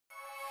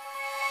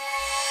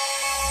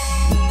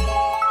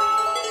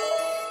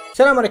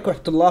السلام عليكم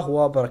ورحمة الله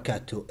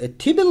وبركاته.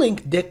 TP-Link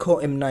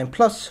Deco M9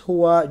 Plus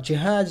هو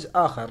جهاز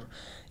آخر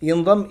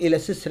ينضم إلى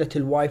سلسلة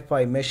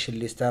Wi-Fi-Mesh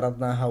اللي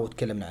استعرضناها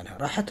وتكلمنا عنها.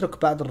 راح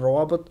أترك بعض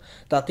الروابط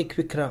تعطيك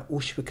فكرة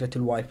وش فكرة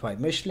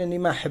Wi-Fi-Mesh، لأني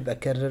ما أحب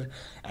أكرر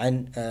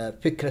عن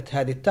فكرة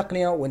هذه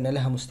التقنية وأن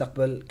لها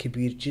مستقبل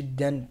كبير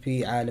جدا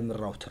في عالم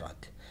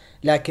الراوترات.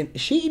 لكن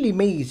الشيء اللي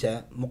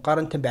يميزه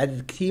مقارنة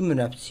بعدد كثير من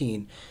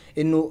المنافسين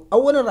انه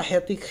اولا راح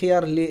يعطيك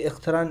خيار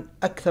لاقتران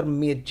اكثر من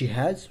 100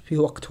 جهاز في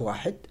وقت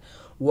واحد،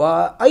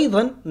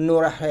 وايضا انه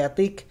راح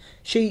يعطيك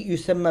شيء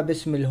يسمى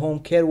باسم الهوم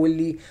كير،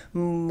 واللي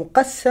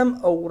مقسم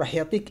او راح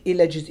يعطيك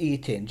الى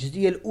جزئيتين.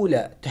 الجزئيه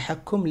الاولى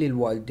تحكم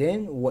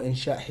للوالدين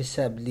وانشاء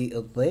حساب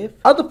للضيف،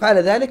 اضف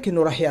على ذلك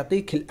انه راح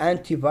يعطيك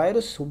الانتي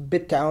فيروس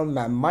بالتعاون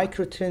مع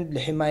مايكرو ترند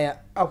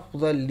لحمايه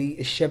افضل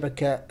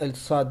للشبكه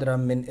الصادره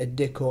من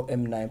الديكو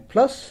M9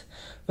 بلس.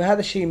 فهذا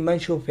الشيء ما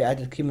نشوف في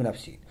عدد كثير من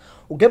المنافسين.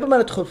 وقبل ما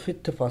ندخل في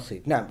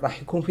التفاصيل، نعم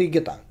راح يكون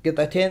في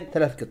قطعتين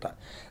 3 قطع.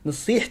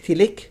 نصيحتي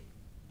لك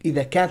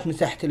إذا كانت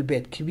مساحة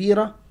البيت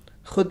كبيرة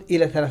خذ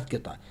إلى 3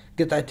 قطع،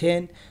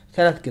 قطعتين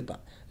 3 قطع،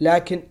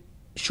 لكن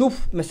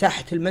شوف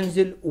مساحة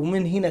المنزل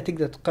ومن هنا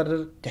تقدر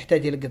تقرر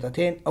تحتاج إلى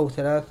قطعتين أو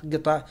 3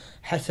 قطع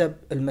حسب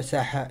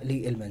المساحة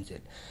للمنزل.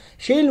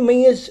 الشيء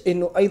المميز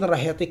انه ايضا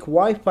راح يعطيك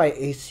واي فاي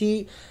اي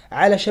سي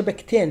على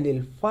شبكتين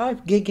لل 5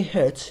 جيجا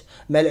هرتز،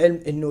 مع العلم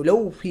انه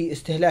لو في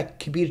استهلاك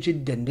كبير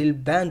جدا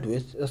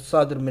للباندويث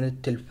الصادر من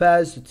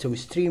التلفاز تسوي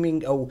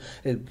ستريمينج او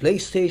البلاي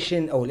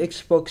ستيشن او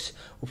الاكس بوكس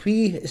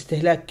وفيه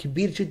استهلاك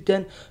كبير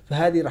جدا،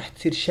 فهذه راح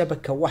تصير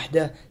شبكة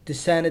واحدة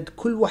تساند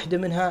كل واحدة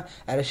منها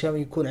علشان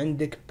يكون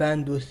عندك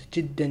باندويث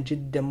جدا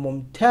جدا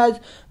ممتاز،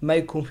 ما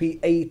يكون فيه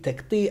اي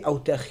تقطيع او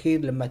تأخير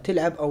لما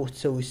تلعب او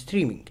تسوي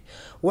ستريمينج.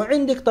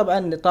 وعندك طبعا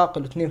نطاق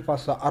ال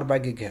 2.4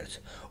 جيجا هرتز،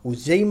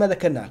 وزي ما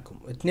ذكرنا لكم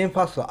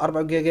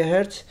 2.4 جيجا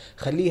هرتز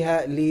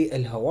خليها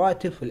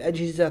للهواتف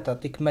والأجهزة،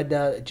 تعطيك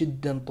مدى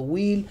جدا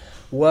طويل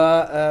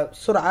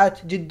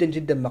وسرعات جدا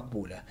جدا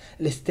مقبولة.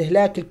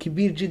 الاستهلاك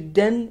الكبير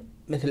جدا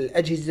مثل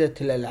أجهزة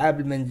الألعاب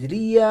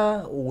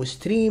المنزلية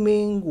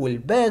وستريمينج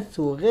والبث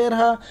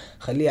وغيرها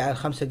خليها على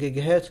 5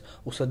 جيجا هرتز،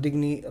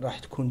 وصدقني راح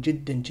تكون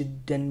جدا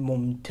جدا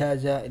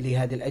ممتازة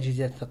لهذه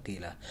الأجهزة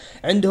الثقيلة.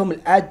 عندهم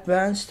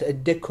الادفانسد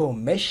الديكو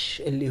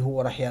مش اللي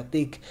هو راح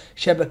يعطيك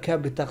شبكة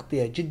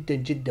بتغطية جدا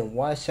جدا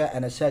واسع.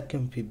 أنا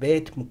ساكن في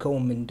بيت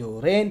مكون من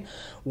دورين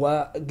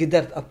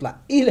وقدرت أطلع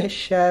إلى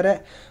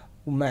الشارع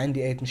وما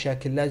عندي اي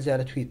مشاكل، لا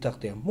زالت فيه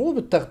تغطية، مو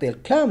بالتغطية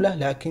الكاملة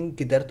لكن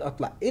قدرت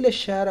اطلع الى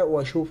الشارع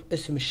واشوف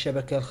اسم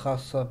الشبكة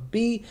الخاصة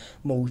بي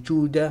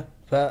موجودة،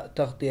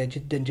 فتغطية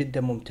جدا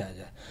جدا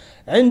ممتازة.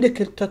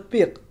 عندك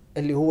التطبيق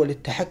اللي هو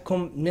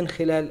للتحكم من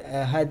خلال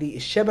هذه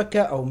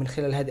الشبكة او من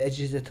خلال هذه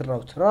اجهزة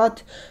الراوترات،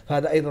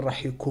 فهذا ايضا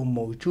راح يكون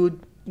موجود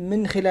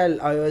من خلال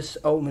الاي او اس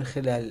او من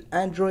خلال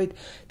الاندرويد.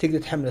 تقدر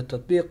تحمل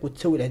التطبيق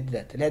وتسوي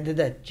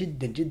الاعدادات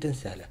جدا جدا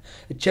سهله.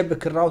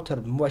 تشبك الراوتر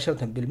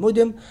مباشره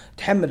بالمودم،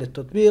 تحمل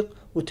التطبيق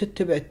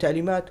وتتبع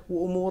التعليمات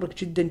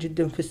وامورك جدا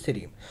جدا في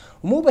السليم.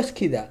 ومو بس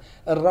كذا،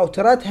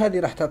 الراوترات هذه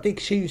راح تعطيك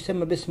شيء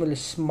يسمى باسم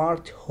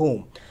السمارت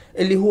هوم،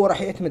 اللي هو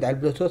راح يعتمد على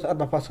البلوتوث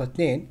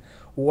 4.2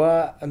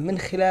 ومن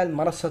خلال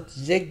منصه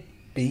زيج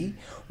بي،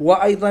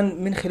 وايضا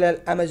من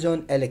خلال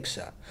امازون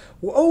اليكسا،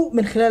 او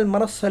من خلال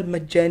المنصة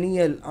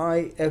المجانية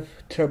الاي اف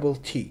تريبل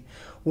تي.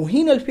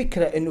 وهنا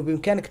الفكرة انه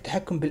بامكانك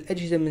التحكم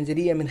بالاجهزة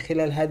المنزلية من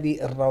خلال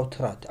هذه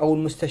الراوترات او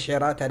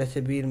المستشعرات، على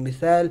سبيل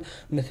المثال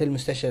مثل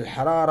مستشعر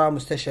الحرارة،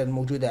 مستشعر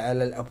الموجودة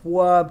على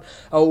الابواب،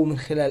 او من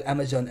خلال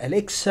امازون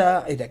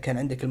اليكسا اذا كان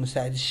عندك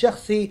المساعد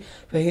الشخصي،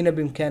 فهنا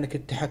بامكانك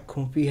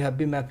التحكم فيها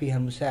بما فيها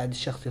المساعد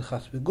الشخصي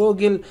الخاص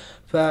بجوجل،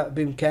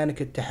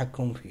 فبامكانك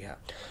التحكم فيها.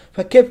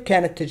 فكيف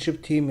كانت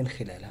تجربتي من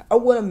خلالها؟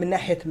 اولا من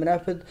ناحية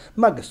منافذ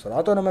ما قصروا،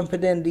 اعطونا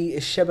منفذين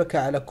للشبكة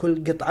على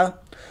كل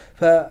قطعة،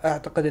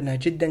 فاعتقد انها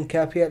جدا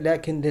كافية.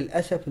 لكن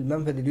للاسف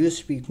المنفذ اليو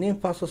اس بي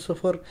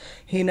 2.0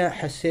 هنا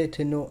حسيت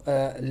انه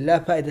لا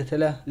فائدة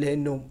له،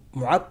 لانه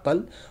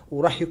معطل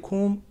وراح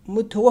يكون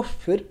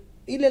متوفر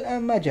الى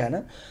الان ما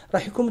جانا،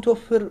 راح يكون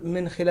متوفر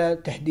من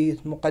خلال تحديث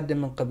مقدم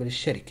من قبل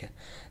الشركة.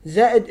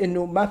 زائد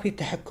انه ما في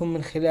تحكم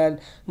من خلال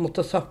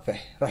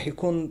متصفح، راح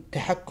يكون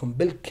تحكم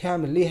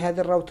بالكامل لهذه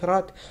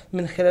الراوترات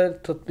من خلال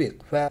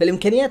التطبيق،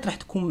 فالامكانيات راح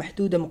تكون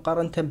محدودة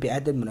مقارنة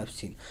بعدد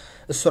المنافسين.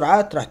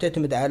 السرعات راح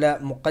تعتمد على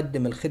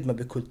مقدم الخدمة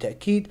بكل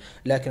تأكيد،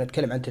 لكن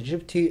أتكلم عن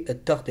تجربتي،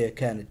 التغطية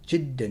كانت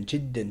جدا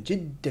جدا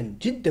جدا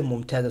جدا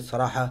ممتازة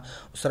صراحة،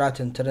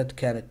 وسرعات الانترنت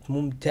كانت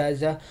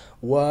ممتازة،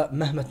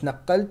 ومهما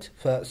تنقلت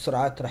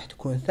فالسرعات راح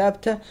تكون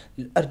ثابتة.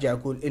 أرجع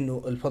أقول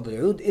إنه الفضل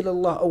يعود إلى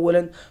الله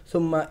أولا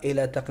ثم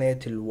إلى تقنية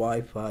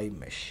الواي فاي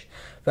مش.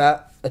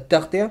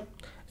 فالتغطية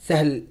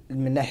سهل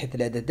من ناحية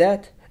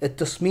الإعدادات،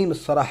 التصميم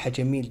الصراحة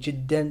جميل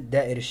جدا،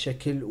 دائري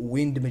الشكل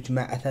ويندمج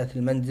مع أثاث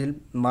المنزل،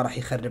 ما راح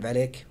يخرب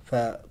عليك،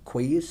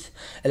 فكويس.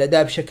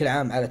 الأداء بشكل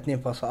عام على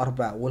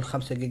 2.4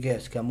 وال5 جيجا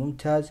هرتز كان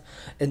ممتاز.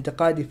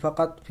 انتقادي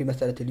فقط في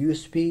مسألة اليو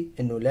اس بي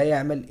انه لا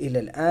يعمل إلى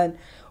الآن،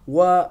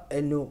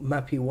 وانه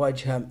ما في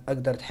واجهة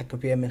اقدر اتحكم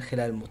فيها من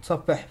خلال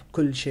المتصفح،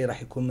 كل شيء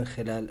راح يكون من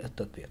خلال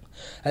التطبيق.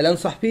 هل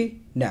انصح فيه؟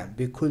 نعم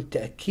بكل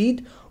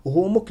تأكيد،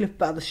 وهو مكلف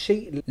بعض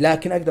الشيء،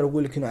 لكن اقدر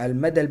اقول لك انه على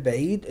المدى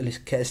البعيد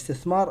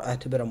كاستثمار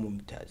اعتبره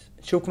ممتاز.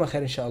 نشوفكم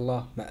خير ان شاء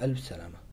الله، مع الف سلامة.